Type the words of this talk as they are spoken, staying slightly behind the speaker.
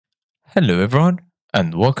Hello everyone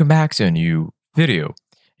and welcome back to a new video.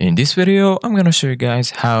 In this video, I'm going to show you guys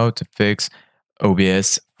how to fix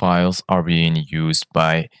OBS files are being used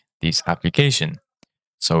by this application.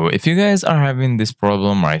 So if you guys are having this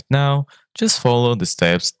problem right now, just follow the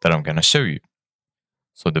steps that I'm going to show you.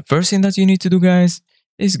 So the first thing that you need to do guys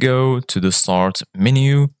is go to the start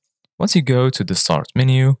menu. Once you go to the start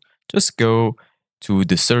menu, just go to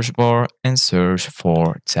the search bar and search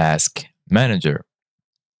for Task Manager.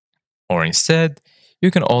 Or instead,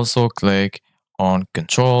 you can also click on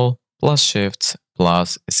Ctrl plus Shift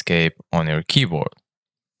plus Escape on your keyboard.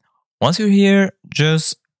 Once you're here,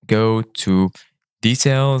 just go to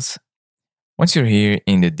Details. Once you're here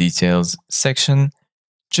in the Details section,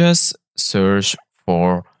 just search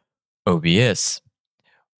for OBS.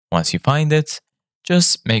 Once you find it,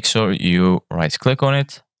 just make sure you right click on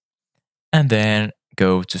it and then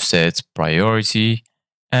go to Set Priority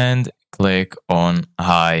and click on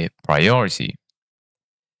High Priority.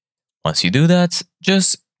 Once you do that,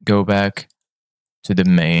 just go back to the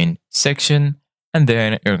main section and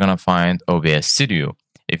then you're gonna find OBS Studio.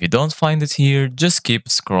 If you don't find it here, just keep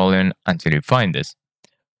scrolling until you find it.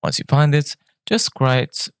 Once you find it, just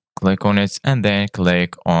click on it and then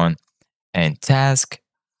click on End Task.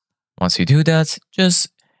 Once you do that, just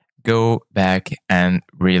go back and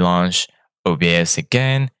relaunch OBS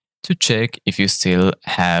again to check if you still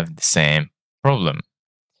have the same problem.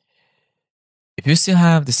 If you still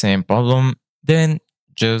have the same problem, then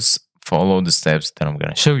just follow the steps that I'm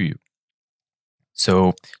going to show you.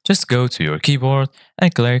 So just go to your keyboard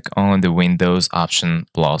and click on the Windows option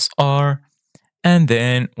plus R. And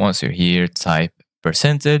then once you're here, type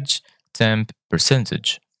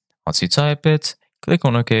 %temp%. Once you type it, click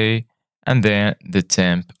on OK, and then the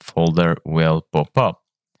temp folder will pop up.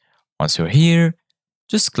 Once you're here,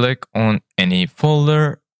 just click on any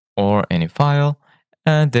folder or any file,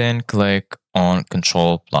 and then click on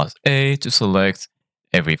Ctrl plus A to select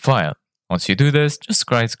every file. Once you do this,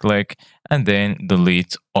 just right click and then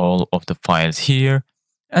delete all of the files here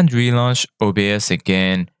and relaunch OBS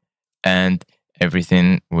again, and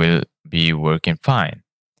everything will be working fine.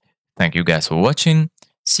 Thank you guys for watching.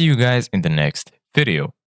 See you guys in the next video.